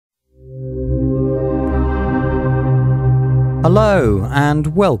Hello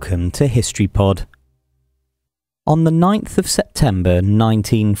and welcome to History Pod. On the 9th of September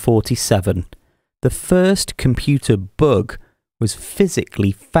 1947, the first computer bug was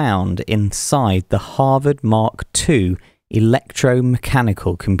physically found inside the Harvard Mark II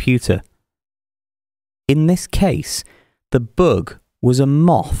electromechanical computer. In this case, the bug was a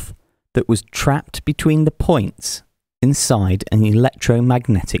moth that was trapped between the points inside an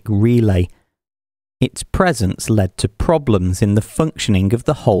electromagnetic relay. Its presence led to problems in the functioning of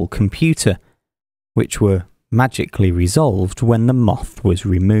the whole computer, which were magically resolved when the moth was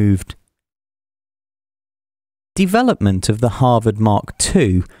removed. Development of the Harvard Mark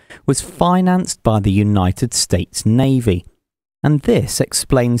II was financed by the United States Navy, and this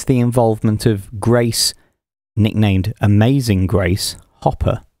explains the involvement of Grace, nicknamed Amazing Grace,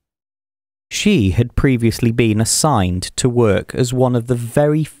 Hopper. She had previously been assigned to work as one of the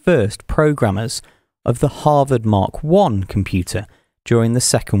very first programmers of the Harvard Mark I computer during the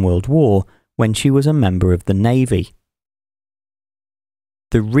Second World War when she was a member of the Navy.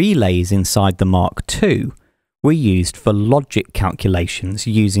 The relays inside the Mark II were used for logic calculations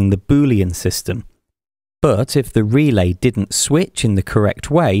using the Boolean system, but if the relay didn't switch in the correct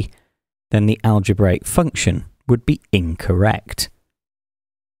way, then the algebraic function would be incorrect.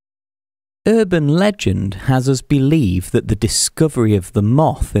 Urban legend has us believe that the discovery of the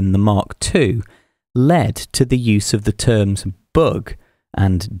moth in the Mark II led to the use of the terms bug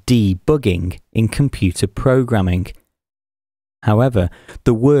and debugging in computer programming. However,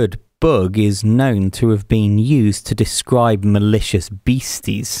 the word bug is known to have been used to describe malicious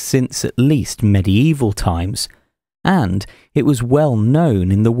beasties since at least medieval times, and it was well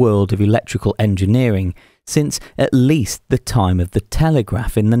known in the world of electrical engineering since at least the time of the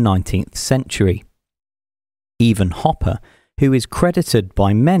telegraph in the 19th century. Even Hopper, who is credited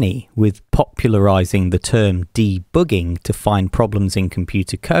by many with popularising the term debugging to find problems in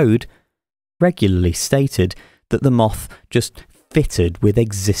computer code, regularly stated that the moth just fitted with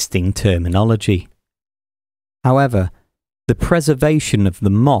existing terminology. However, the preservation of the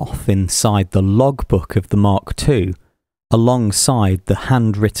moth inside the logbook of the Mark II, alongside the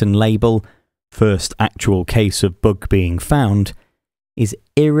handwritten label, "First actual case of bug being found," is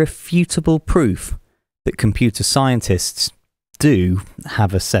irrefutable proof that computer scientists do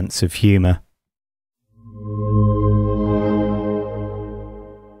have a sense of humour.